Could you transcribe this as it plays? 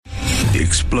The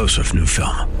explosive new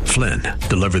film, Flynn,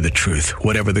 deliver the truth,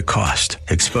 whatever the cost,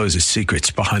 exposes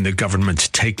secrets behind the government's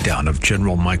takedown of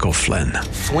General Michael Flynn.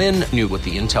 Flynn knew what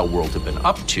the intel world had been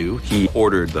up to. He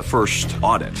ordered the first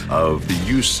audit of the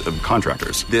use of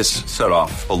contractors. This set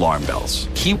off alarm bells.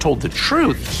 He told the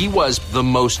truth. He was the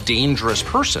most dangerous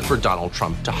person for Donald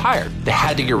Trump to hire. They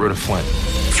had to get rid of Flynn.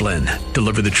 Flynn,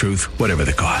 deliver the truth, whatever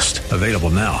the cost. Available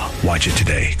now. Watch it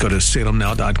today. Go to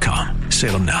salemnow.com.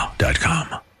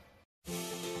 salemnow.com.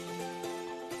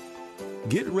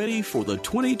 Get ready for the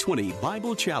 2020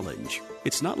 Bible Challenge.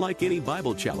 It's not like any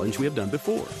Bible challenge we have done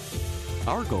before.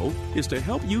 Our goal is to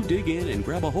help you dig in and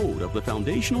grab a hold of the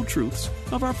foundational truths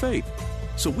of our faith.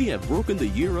 So we have broken the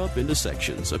year up into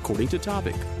sections according to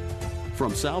topic,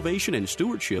 from salvation and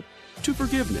stewardship to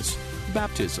forgiveness,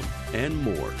 baptism, and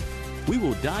more. We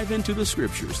will dive into the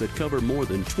scriptures that cover more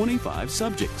than 25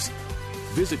 subjects.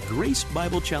 Visit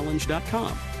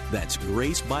GraceBibleChallenge.com. That's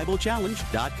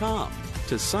GraceBibleChallenge.com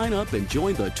to sign up and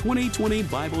join the 2020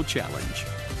 Bible Challenge.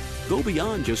 Go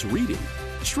beyond just reading.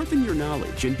 Strengthen your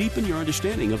knowledge and deepen your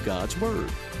understanding of God's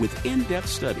Word with in-depth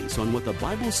studies on what the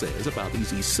Bible says about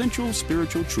these essential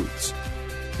spiritual truths.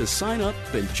 To sign up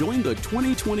and join the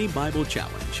 2020 Bible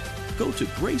Challenge, go to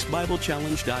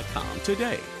GraceBibleChallenge.com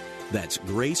today. That's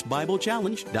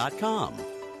GraceBibleChallenge.com.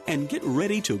 And get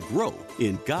ready to grow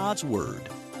in God's Word.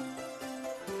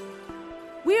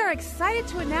 We are excited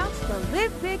to announce the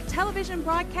Live Big television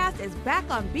broadcast is back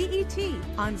on BET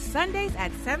on Sundays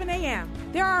at 7 a.m.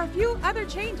 There are a few other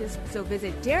changes, so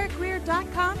visit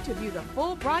DerekGreer.com to view the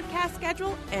full broadcast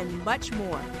schedule and much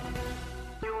more.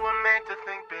 You were meant to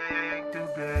think big, too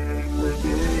big,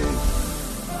 big.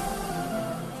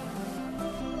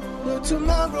 But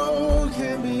tomorrow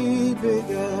can be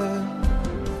bigger.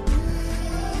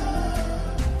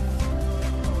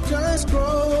 Just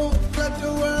grow, let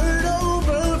the word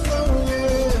overflow,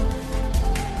 yeah.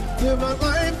 Live a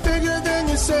life bigger than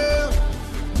yourself.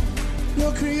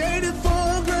 You're created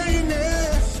for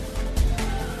greatness.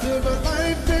 Live a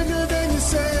life bigger than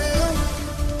yourself.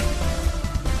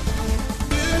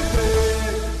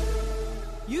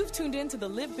 You've tuned in to the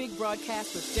Live Big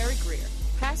broadcast with Derek Greer,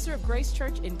 pastor of Grace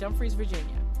Church in Dumfries, Virginia.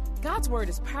 God's word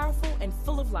is powerful and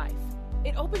full of life.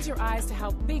 It opens your eyes to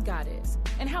how big God is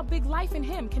and how big life in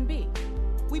Him can be.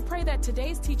 We pray that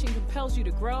today's teaching compels you to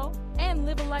grow and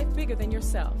live a life bigger than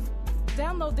yourself.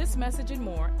 Download this message and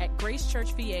more at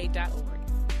gracechurchva.org.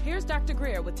 Here's Dr.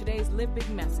 Greer with today's Live Big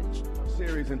message. A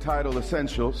series entitled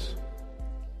Essentials.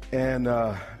 And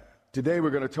today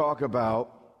we're going to talk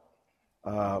about,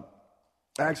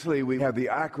 actually we have the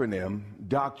acronym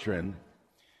Doctrine.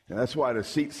 And that's why the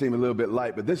seats seem a little bit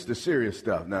light, but this is the serious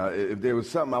stuff. Now, if there was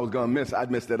something I was going to miss, I'd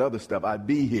miss that other stuff. I'd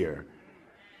be here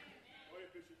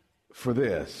for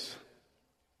this.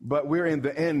 But we're in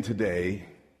the end today,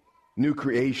 new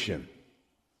creation.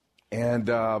 And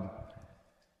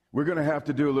we're going to have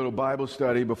to do a little Bible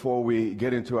study before we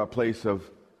get into our place of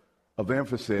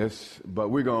emphasis. But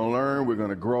we're going to learn, we're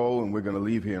going to grow, and we're going to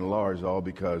leave here enlarged, all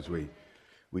because we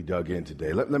dug in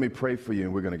today. Let me pray for you,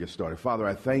 and we're going to get started. Father,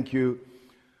 I thank you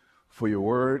for your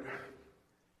word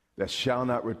that shall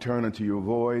not return unto you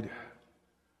void,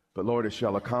 but Lord, it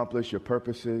shall accomplish your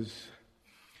purposes.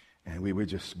 And we were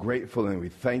just grateful and we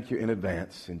thank you in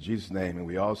advance in Jesus' name. And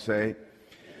we all say,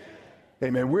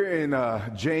 amen. We're in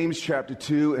James chapter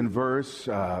 2 and verse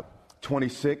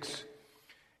 26.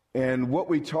 And what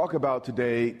we talk about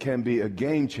today can be a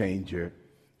game changer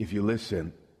if you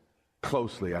listen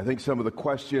closely. I think some of the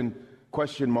question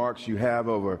marks you have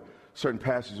over certain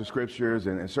passages of scriptures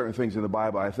and certain things in the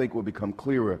Bible, I think will become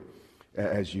clearer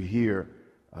as you hear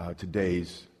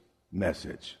today's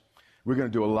message. We're going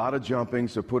to do a lot of jumping,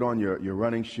 so put on your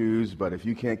running shoes, but if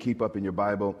you can't keep up in your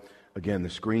Bible, again, the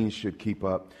screens should keep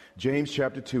up. James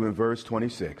chapter 2 and verse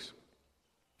 26.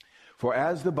 For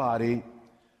as the body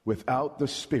without the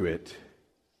spirit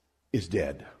is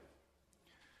dead.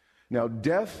 Now,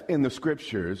 death in the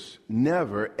scriptures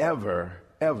never, ever,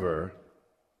 ever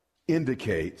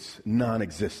indicates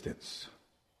non-existence.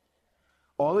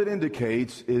 All it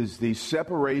indicates is the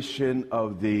separation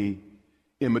of the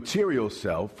immaterial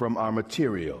self from our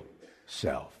material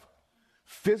self.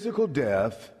 Physical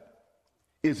death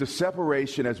is a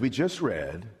separation, as we just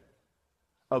read,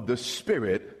 of the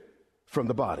spirit from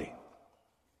the body.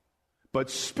 But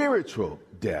spiritual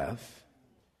death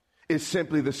is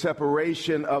simply the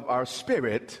separation of our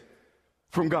spirit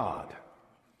from God.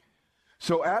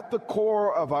 So at the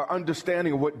core of our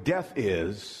understanding of what death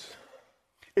is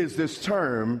this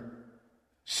term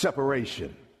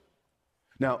separation.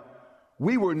 Now,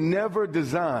 we were never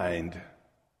designed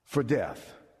for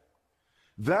death.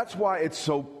 That's why it's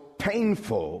so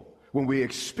painful when we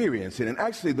experience it. And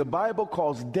actually, the Bible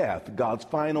calls death God's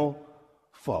final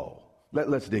foe.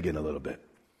 Let's dig in a little bit.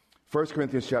 1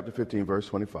 Corinthians chapter 15, verse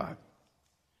 25.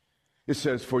 It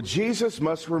says, "For Jesus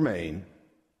must remain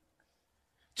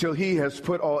till he has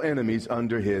put all enemies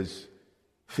under his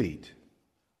feet."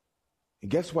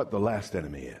 And guess what the last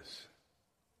enemy is?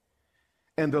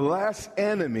 And the last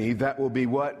enemy that will be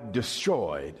what?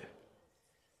 Destroyed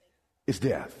is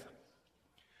death.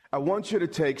 I want you to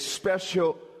take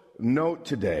special note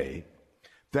today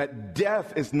that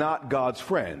death is not God's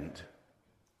friend.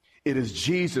 It is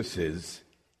Jesus's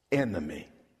enemy.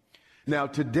 Now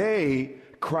today,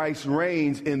 Christ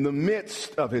reigns in the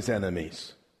midst of his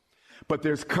enemies. But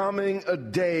there's coming a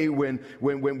day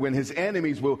when his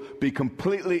enemies will be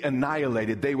completely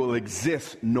annihilated. They will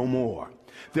exist no more.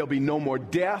 There'll be no more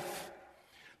death.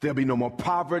 There'll be no more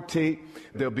poverty.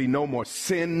 There'll be no more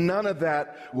sin. None of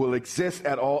that will exist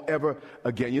at all ever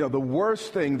again. You know, the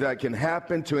worst thing that can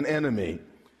happen to an enemy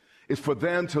is for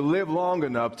them to live long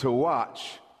enough to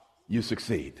watch you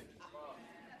succeed.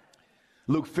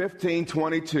 Luke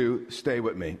 15:22, stay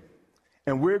with me.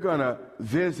 And we're going to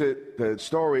visit the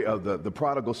story of the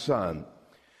prodigal son.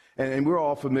 And we're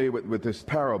all familiar with this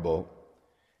parable.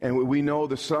 And we know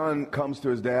the son comes to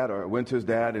his dad or went to his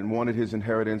dad and wanted his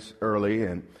inheritance early.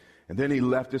 And then he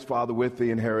left his father with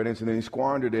the inheritance, and then he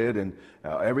squandered it. And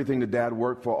everything the dad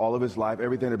worked for all of his life,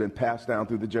 everything had been passed down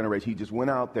through the generations. He just went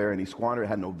out there and he squandered it,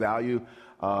 had no value,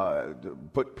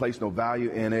 placed no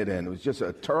value in it. And it was just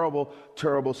a terrible,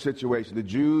 terrible situation. The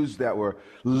Jews that were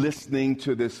listening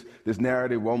to this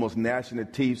narrative were almost gnashing their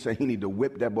teeth, saying, "You need to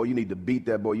whip that boy, you need to beat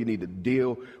that boy, you need to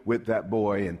deal with that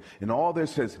boy." And all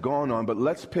this has gone on. But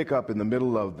let's pick up in the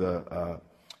middle of the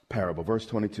parable, verse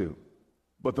 22.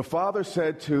 "But the father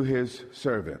said to his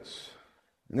servants,"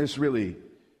 and this really,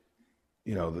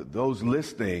 you know, those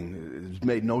listening, it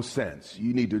made no sense.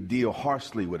 You need to deal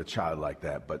harshly with a child like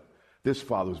that. But this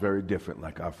father was very different,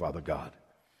 like our Father God.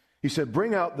 He said,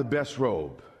 "Bring out the best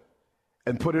robe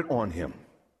and put it on him."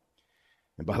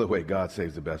 And by the way, God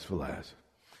saves the best for last.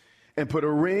 "And put a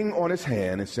ring on his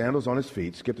hand and sandals on his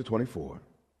feet." Skip to 24.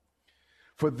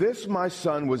 "For this my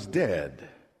son was dead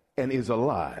and is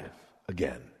alive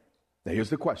again." Now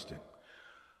here's the question.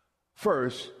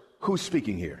 First, who's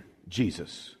speaking here?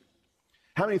 Jesus.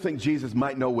 How many think Jesus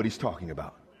might know what he's talking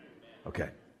about?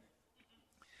 Okay.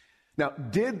 Now,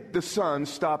 did the son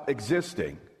stop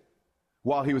existing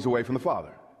while he was away from the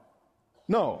Father?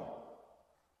 No.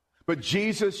 But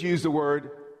Jesus used the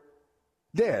word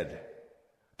dead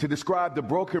to describe the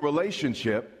broken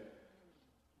relationship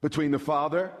between the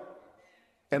Father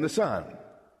and the Son.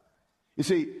 You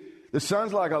see, the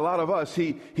Son's like a lot of us.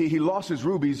 He lost his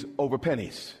rubies over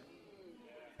pennies.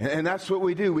 And that's what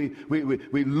we do.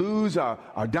 We lose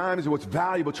our diamonds and what's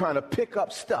valuable trying to pick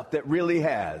up stuff that really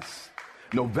has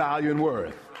no value and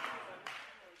worth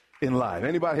in life.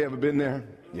 Anybody ever been there?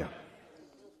 Yeah.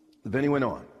 Then he went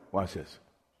on. Watch this.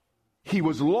 He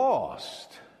was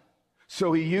lost.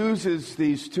 So he uses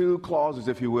these two clauses,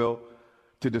 if you will,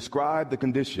 to describe the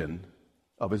condition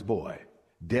of his boy.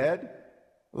 Dead,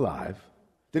 alive.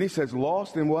 Then he says,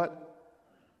 lost and what?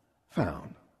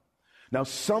 Found. Now,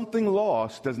 something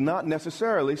lost does not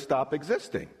necessarily stop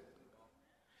existing.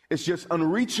 It's just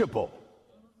unreachable,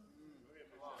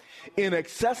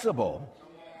 inaccessible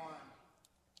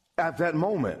at that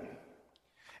moment.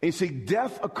 And you see,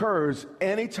 death occurs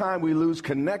anytime we lose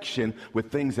connection with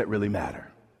things that really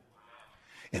matter.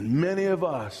 And many of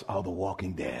us are the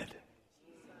walking dead.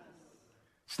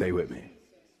 Stay with me.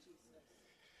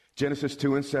 Genesis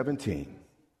 2:17.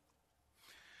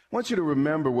 I want you to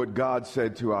remember what God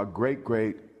said to our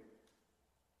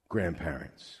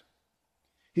great-great-grandparents.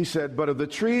 He said, "But of the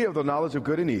tree of the knowledge of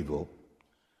good and evil,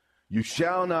 you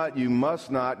shall not, you must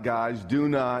not, guys, do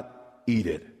not eat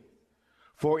it.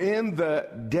 For in the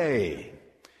day,"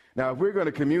 now if we're going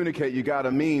to communicate, you got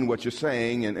to mean what you're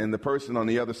saying, and the person on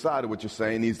the other side of what you're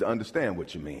saying needs to understand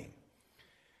what you mean.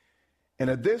 And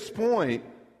at this point,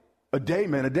 a day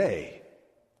meant a day.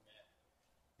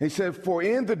 He said, "For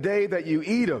in the day that you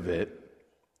eat of it,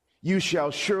 you shall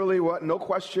surely," what? No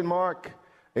question mark.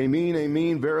 Amen,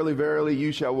 amen. Verily, verily,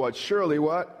 you shall what? Surely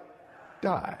what?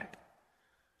 Die.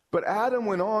 But Adam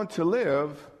went on to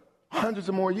live hundreds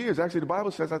of more years. Actually, the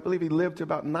Bible says, I believe he lived to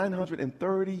about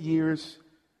 930 years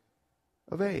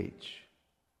of age.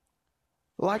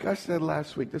 Like I said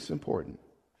last week, this is important.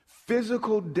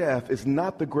 Physical death is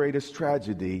not the greatest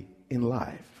tragedy in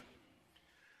life.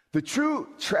 The true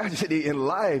tragedy in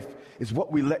life is what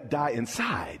we let die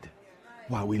inside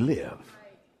while we live.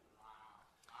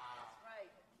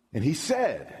 And he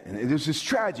said, and this is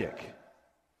tragic,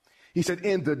 he said,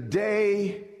 "In the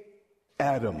day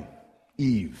Adam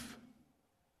Eve.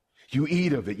 You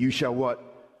eat of it, you shall what?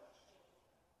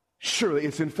 Surely,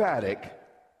 it's emphatic,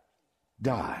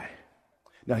 die.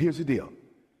 Now, here's the deal.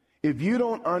 If you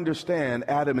don't understand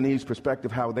Adam and Eve's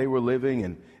perspective, how they were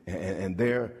living and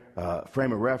their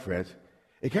frame of reference,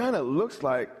 it kind of looks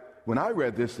like when I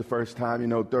read this the first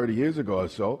time, 30 years ago or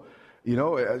so,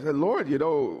 I said, Lord,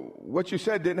 what you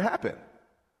said didn't happen.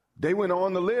 They went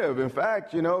on to live. In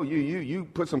fact, you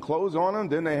put some clothes on them.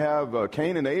 Then they have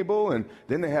Cain and Abel, and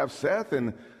then they have Seth.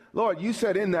 And Lord, you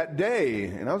said in that day.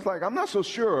 And I was like, I'm not so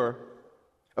sure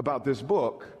about this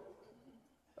book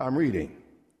I'm reading.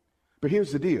 But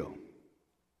here's the deal.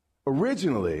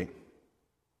 Originally,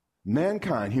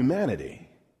 mankind, humanity,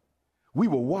 we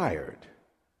were wired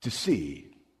to see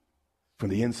from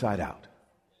the inside out.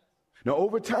 Now,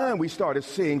 over time, we started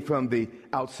seeing from the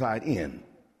outside in.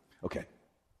 Okay.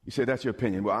 You say that's your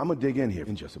opinion. Well, I'm going to dig in here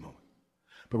in just a moment.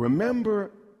 But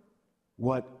remember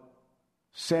what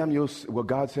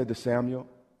God said to Samuel?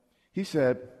 He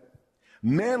said,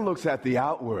 man looks at the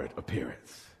outward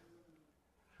appearance,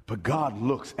 but God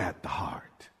looks at the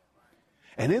heart.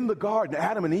 And in the garden,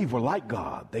 Adam and Eve were like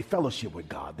God. They fellowship with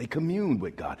God. They communed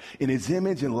with God in his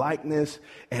image and likeness.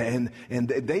 And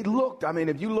they looked,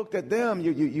 if you looked at them,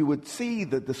 you would see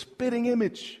the spitting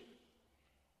image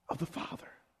of the Father.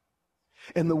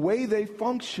 And the way they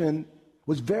functioned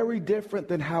was very different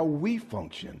than how we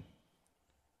function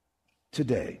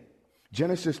today.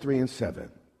 Genesis 3:7.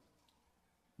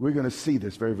 We're going to see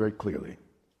this very, very clearly.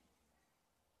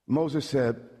 Moses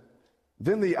said,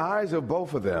 then the eyes of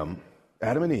both of them,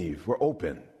 Adam and Eve, were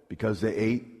open because they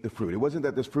ate the fruit. It wasn't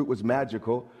that this fruit was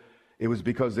magical. It was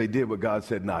because they did what God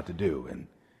said not to do.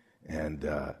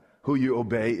 And who you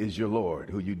obey is your Lord.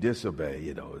 Who you disobey,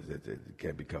 it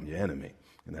can become your enemy.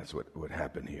 And that's what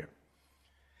happened here.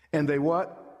 And they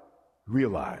what?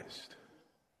 Realized.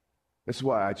 That's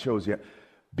why I chose it.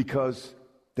 Because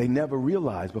they never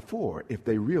realized before if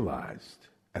they realized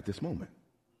at this moment.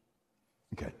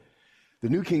 Okay. The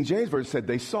New King James Version said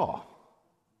they saw,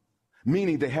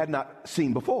 meaning they had not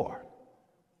seen before.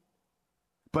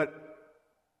 But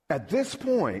at this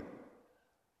point,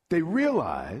 they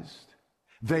realized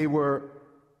they were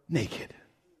naked.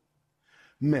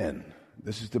 Men,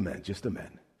 this is the men, just the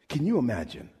men. Can you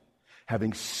imagine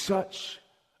having such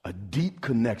a deep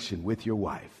connection with your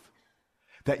wife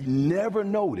that you never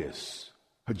notice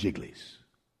her jigglies?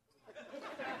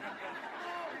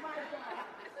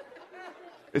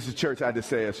 This is church, I had to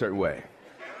say it a certain way.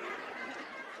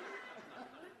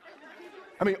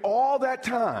 All that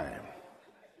time,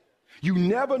 you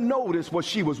never noticed what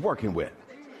she was working with.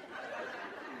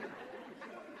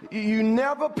 You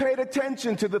never paid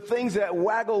attention to the things that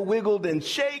waggle, wiggled, and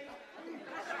shake,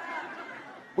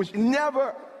 which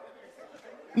never,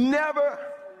 ever.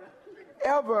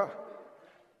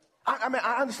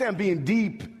 I understand being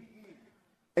deep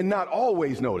and not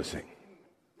always noticing,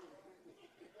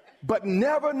 but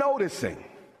never noticing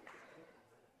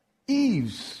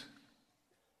Eve's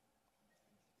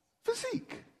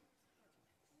physique.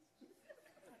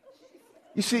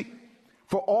 You see,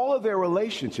 for all of their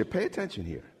relationship, pay attention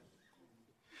here,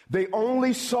 they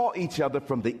only saw each other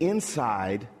from the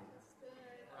inside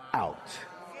out.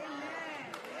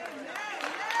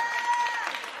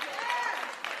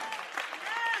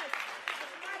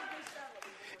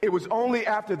 It was only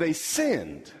after they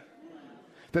sinned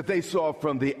that they saw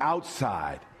from the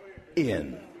outside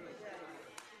in.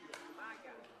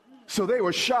 So they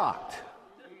were shocked.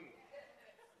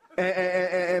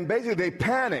 And basically they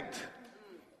panicked.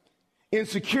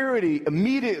 Insecurity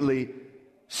immediately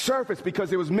surfaced because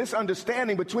there was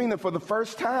misunderstanding between them for the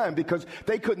first time because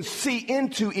they couldn't see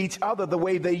into each other the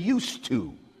way they used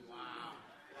to.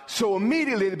 So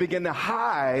immediately they began to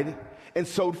hide and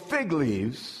sewed fig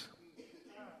leaves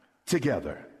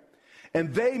together.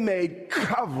 And they made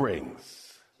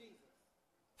coverings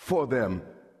for themselves.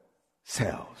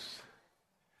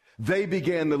 They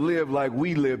began to live like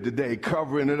we live today,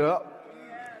 covering it up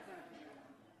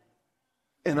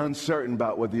and uncertain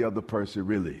about what the other person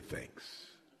really thinks.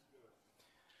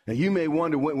 Now, you may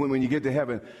wonder when you get to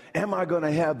heaven, am I going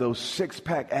to have those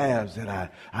six-pack abs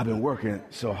that I've been working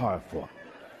so hard for?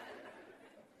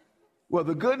 Well,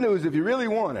 the good news, if you really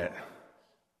want it,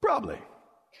 probably.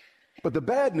 But the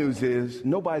bad news is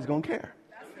nobody's going to care.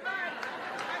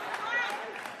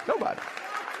 Nobody.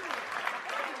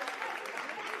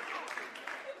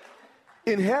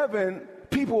 In heaven,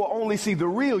 people will only see the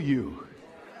real you.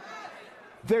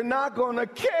 They're not going to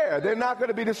care. They're not going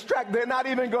to be distracted. They're not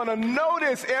even going to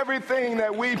notice everything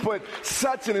that we put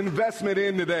such an investment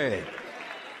in today.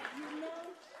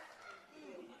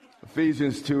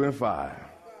 Ephesians 2:5.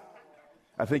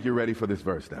 I think you're ready for this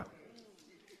verse now.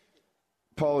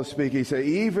 Paul is speaking. He said,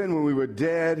 even when we were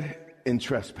dead in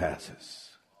trespasses.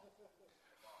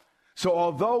 So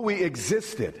although we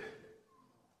existed,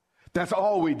 that's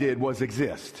all we did was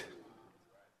exist.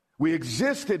 We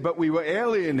existed, but we were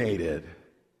alienated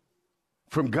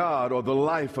from God, or the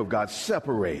life of God,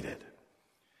 separated.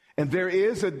 And there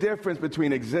is a difference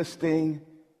between existing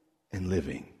and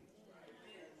living.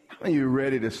 Are you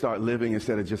ready to start living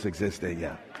instead of just existing?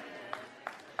 Yeah.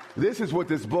 This is what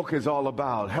this book is all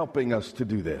about, helping us to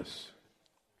do this.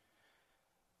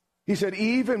 He said,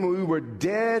 even when we were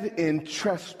dead in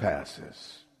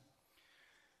trespasses,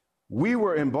 we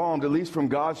were embalmed, at least from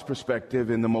God's perspective,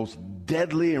 in the most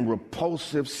deadly and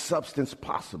repulsive substance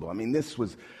possible. I mean, this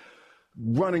was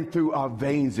running through our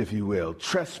veins, if you will,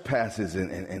 trespasses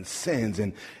and sins.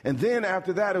 And then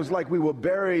after that, it was like we were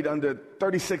buried under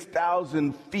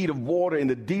 36,000 feet of water in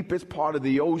the deepest part of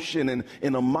the ocean and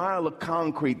in a mile of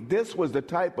concrete. This was the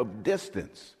type of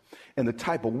distance and the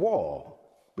type of wall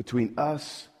between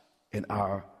us and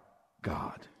our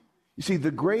God. You see, the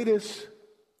greatest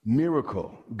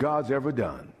miracle God's ever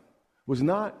done was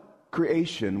not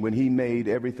creation when he made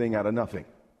everything out of nothing.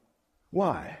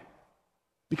 Why?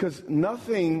 Because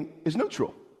nothing is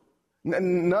neutral.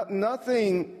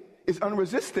 Nothing is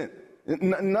unresistant.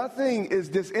 Nothing is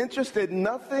disinterested.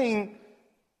 Nothing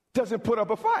doesn't put up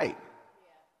a fight.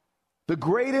 The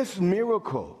greatest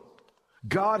miracle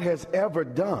God has ever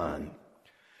done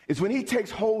is when he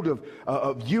takes hold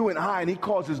of you and I and he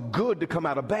causes good to come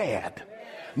out of bad.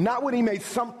 Not when he made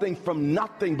something from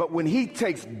nothing, but when he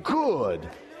takes good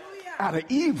out of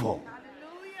evil.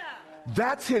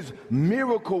 That's his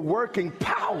miracle working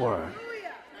power.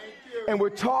 And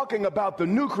we're talking about the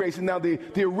new creation. Now,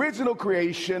 the original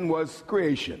creation was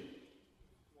creation.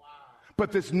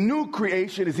 But this new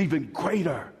creation is even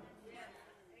greater.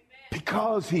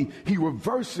 Because he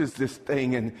reverses this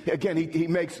thing. And again, he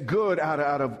makes good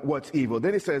out of what's evil.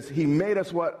 Then he says, he made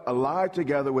us what? Alive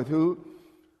together with who?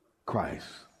 Christ.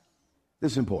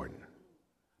 This is important.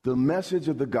 The message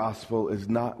of the gospel is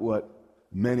not what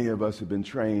many of us have been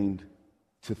trained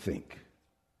to think.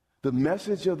 The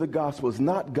message of the gospel is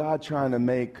not God trying to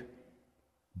make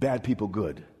bad people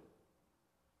good,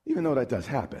 even though that does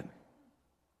happen.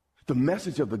 The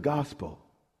message of the gospel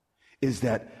is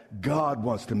that God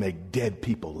wants to make dead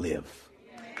people live.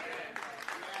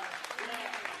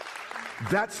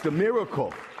 That's the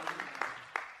miracle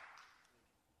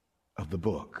of the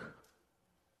book.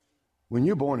 When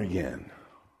you're born again,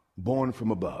 born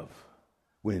from above,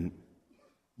 when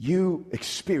you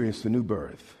experience the new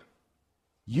birth,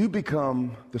 you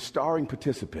become the starring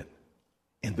participant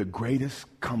in the greatest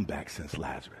comeback since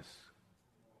Lazarus.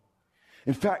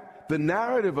 In fact, the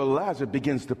narrative of Lazarus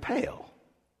begins to pale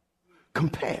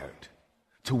compared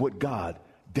to what God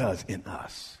does in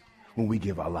us when we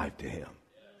give our life to him.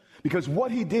 Because what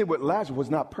he did with Lazarus was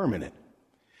not permanent.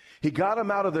 He got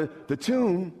him out of the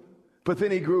tomb, but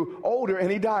then he grew older and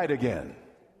he died again.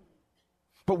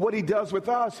 But what he does with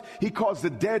us, he caused the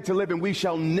dead to live, and we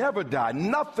shall never die.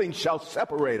 Nothing shall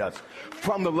separate us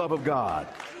from the love of God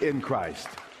in Christ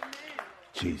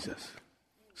Jesus.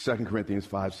 2 Corinthians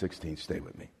 5:16, stay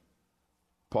with me.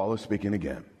 Paul is speaking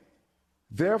again.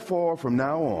 Therefore, from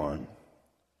now on,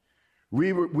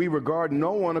 we regard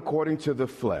no one according to the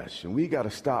flesh. And we got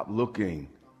to stop looking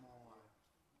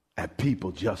at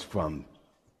people just from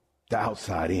the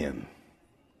outside in.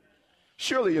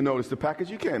 Surely you notice the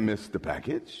package. You can't miss the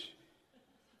package.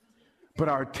 But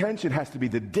our attention has to be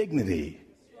the dignity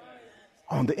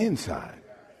on the inside.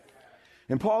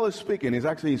 And Paul is speaking.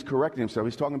 He's correcting himself.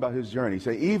 He's talking about his journey. He's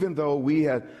saying, even though we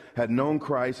had known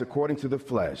Christ according to the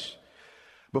flesh,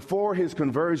 before his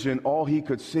conversion, all he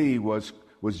could see was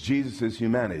Jesus'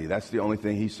 humanity. That's the only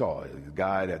thing he saw. A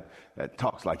guy that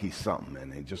talks like he's something,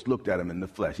 and he just looked at him in the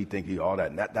flesh. He think he all that.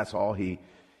 And that's all he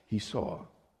saw.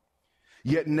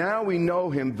 Yet now we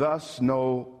know him thus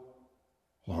no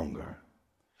longer.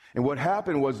 And what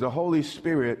happened was the Holy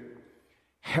Spirit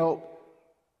helped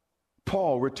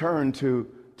Paul return to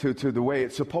the way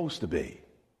it's supposed to be.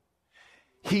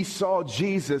 He saw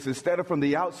Jesus instead of from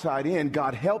the outside in.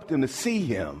 God helped him to see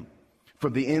him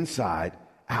from the inside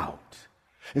out.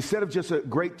 Instead of just a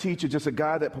great teacher, just a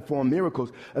guy that performed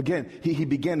miracles, again, he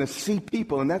began to see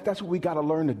people, and that's what we got to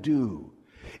learn to do.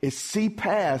 Is see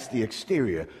past the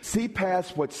exterior, see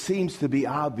past what seems to be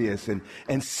obvious,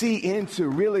 and see into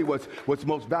really what's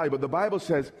most valuable. The Bible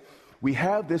says we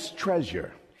have this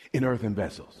treasure in earthen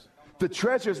vessels. The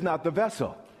treasure is not the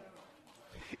vessel.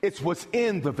 It's what's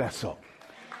in the vessel.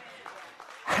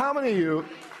 How many of you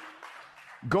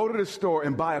go to the store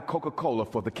and buy a Coca-Cola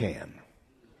for the can?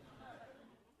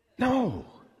 No.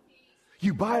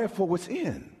 You buy it for what's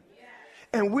in.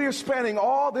 And we're spending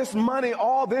all this money,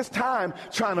 all this time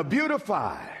trying to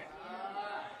beautify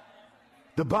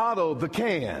the bottle, the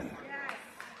can.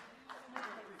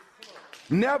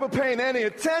 Never paying any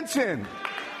attention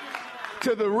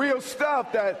to the real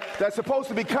stuff that's supposed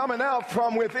to be coming out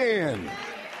from within.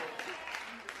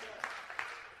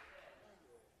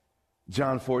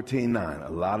 John 14:9. A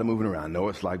lot of moving around. I know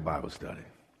it's like Bible study.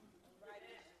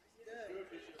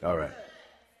 All right.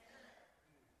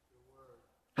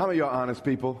 How many of y'all honest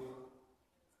people?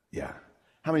 Yeah.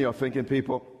 How many of y'all thinking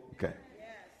people? Okay.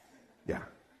 Yeah.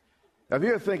 Now, if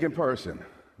you're a thinking person,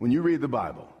 when you read the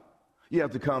Bible, you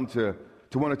have to come to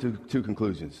one or two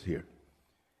conclusions here.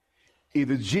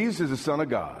 Either Jesus is the Son of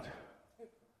God,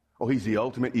 or he's the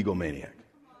ultimate egomaniac.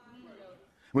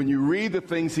 When you read the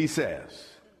things he says,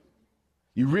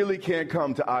 you really can't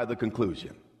come to either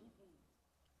conclusion.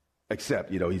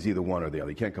 Except, he's either one or the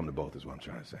other. You can't come to both is what I'm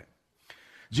trying to say.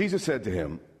 Jesus said to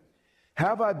him,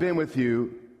 have I been with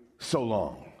you so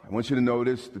long? I want you to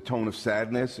notice the tone of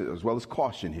sadness as well as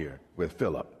caution here with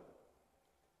Philip.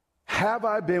 Have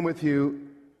I been with you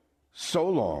so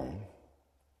long,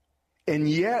 and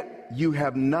yet you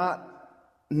have not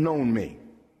known me?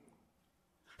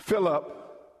 Philip,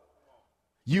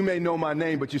 you may know my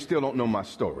name, but you still don't know my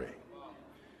story.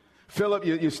 Philip,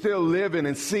 you're still living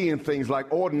and seeing things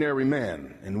like ordinary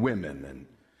men and women. And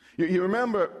you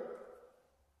remember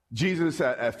Jesus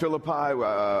at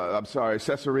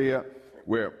Caesarea,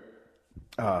 where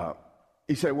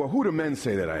he said, well, who do men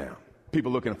say that I am?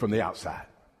 People looking from the outside.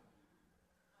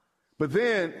 But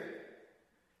then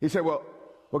he said, well,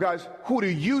 guys, who do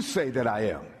you say that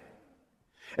I am?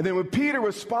 And then when Peter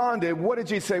responded, what did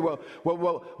he say? Well,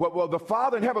 the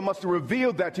Father in heaven must have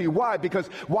revealed that to you. Why? Because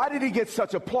why did he get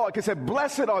such applause? Because he said,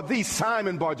 blessed are these,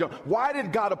 Simon Bar-Jonah. Why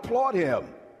did God applaud him?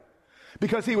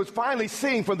 Because he was finally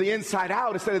seeing from the inside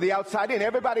out instead of the outside in.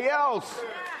 Everybody else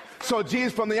saw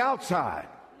Jesus from the outside.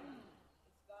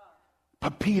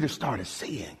 But Peter started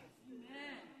seeing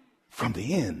from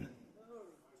the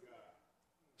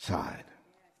inside.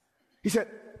 He said,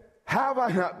 have I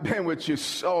not been with you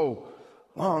so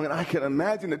long? And I can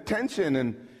imagine the tension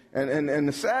and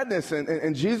the sadness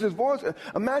and Jesus' voice.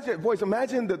 Imagine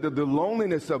the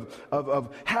loneliness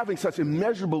of having such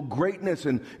immeasurable greatness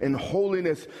and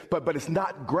holiness, but it's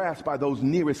not grasped by those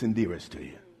nearest and dearest to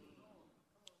you.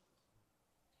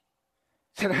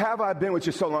 He said, have I been with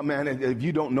you so long, man? If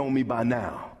you don't know me by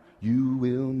now, you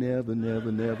will never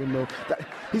know.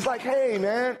 He's like, hey,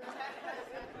 man,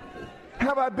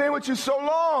 have I been with you so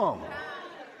long?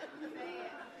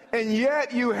 And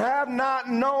yet you have not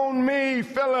known me,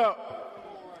 Philip.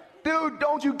 Dude,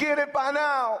 don't you get it by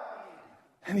now?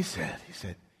 And he said,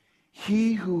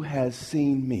 he who has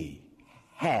seen me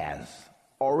has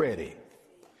already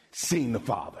seen the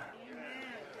Father.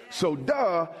 So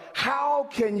how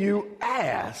can you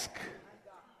ask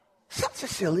such a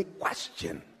silly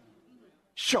question?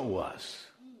 Show us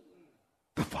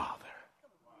the Father.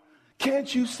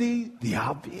 Can't you see the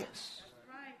obvious?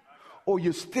 Or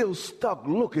you're still stuck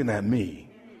looking at me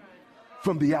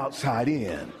from the outside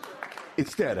in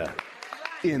instead of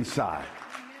inside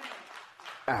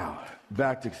out.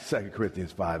 Back to 2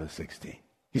 Corinthians 5:16.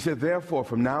 He said, therefore,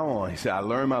 from now on, he said, I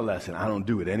learned my lesson. I don't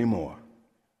do it anymore.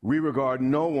 We regard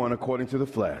no one according to the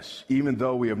flesh, even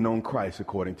though we have known Christ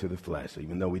according to the flesh,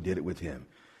 even though we did it with him.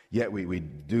 Yet we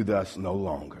do thus no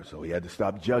longer. So he had to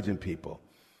stop judging people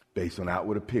based on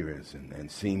outward appearance and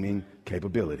seeming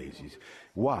capabilities.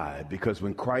 Why? Because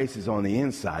when Christ is on the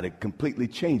inside, it completely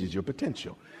changes your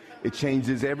potential. It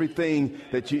changes everything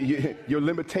that your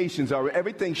limitations are.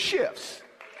 Everything shifts.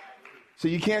 So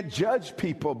you can't judge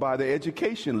people by their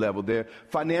education level, their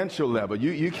financial level.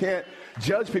 You can't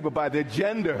judge people by their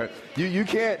gender. You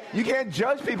can't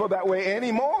judge people that way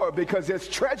anymore because there's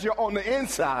treasure on the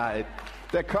inside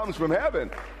that comes from heaven.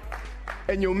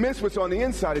 And you'll miss what's on the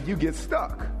inside if you get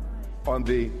stuck on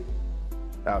the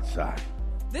outside.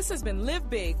 This has been Live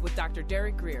Big with Dr.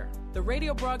 Derek Grier, the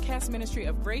radio broadcast ministry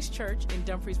of Grace Church in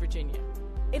Dumfries, Virginia.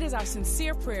 It is our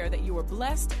sincere prayer that you are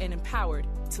blessed and empowered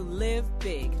to live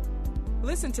big.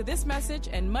 Listen to this message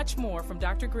and much more from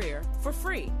Dr. Grier for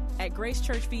free at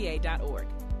gracechurchva.org.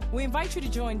 We invite you to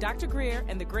join Dr. Grier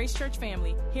and the Grace Church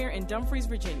family here in Dumfries,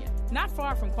 Virginia, not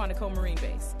far from Quantico Marine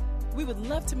Base. We would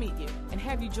love to meet you and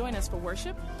have you join us for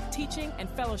worship, teaching, and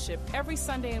fellowship every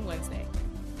Sunday and Wednesday.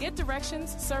 Get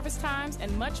directions, service times,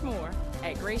 and much more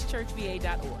at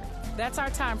gracechurchva.org. That's our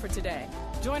time for today.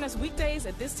 Join us weekdays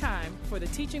at this time for the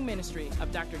teaching ministry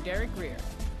of Dr. Derek Grier.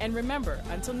 And remember,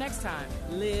 until next time,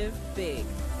 live big.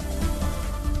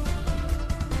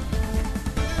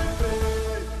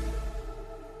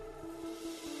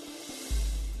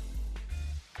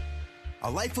 A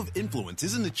life of influence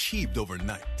isn't achieved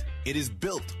overnight. It is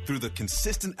built through the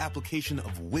consistent application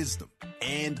of wisdom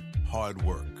and hard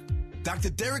work.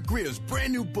 Dr. Derek Grier's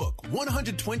brand new book,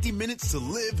 120 Minutes to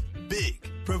Live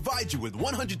Big, provides you with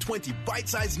 120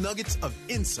 bite-sized nuggets of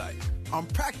insight on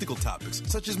practical topics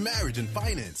such as marriage and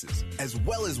finances, as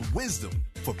well as wisdom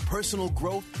for personal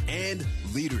growth and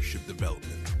leadership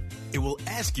development. It will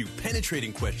ask you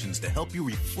penetrating questions to help you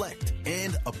reflect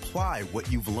and apply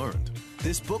what you've learned.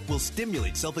 This book will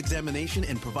stimulate self-examination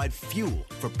and provide fuel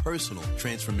for personal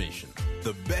transformation.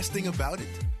 The best thing about it,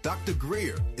 Dr.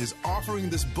 Grier is offering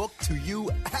this book to you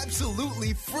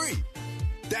absolutely free.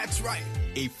 That's right,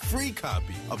 a free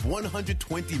copy of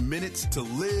 120 Minutes to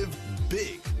Live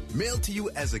Big, mailed to you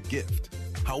as a gift.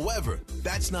 However,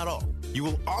 that's not all. You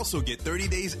will also get 30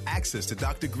 days access to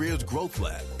Dr. Grier's Growth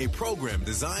Lab, a program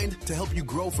designed to help you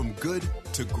grow from good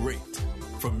to great,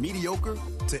 from mediocre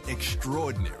to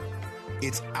extraordinary.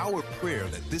 It's our prayer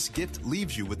that this gift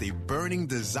leaves you with a burning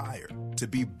desire to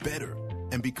be better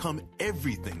and become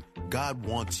everything God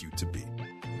wants you to be.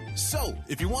 So,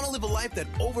 if you want to live a life that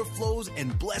overflows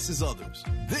and blesses others,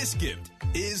 this gift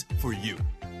is for you.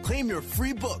 Claim your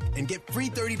free book and get free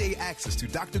 30-day access to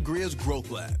Dr. Grier's Growth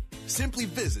Lab. Simply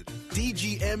visit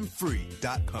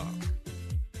dgmfree.com.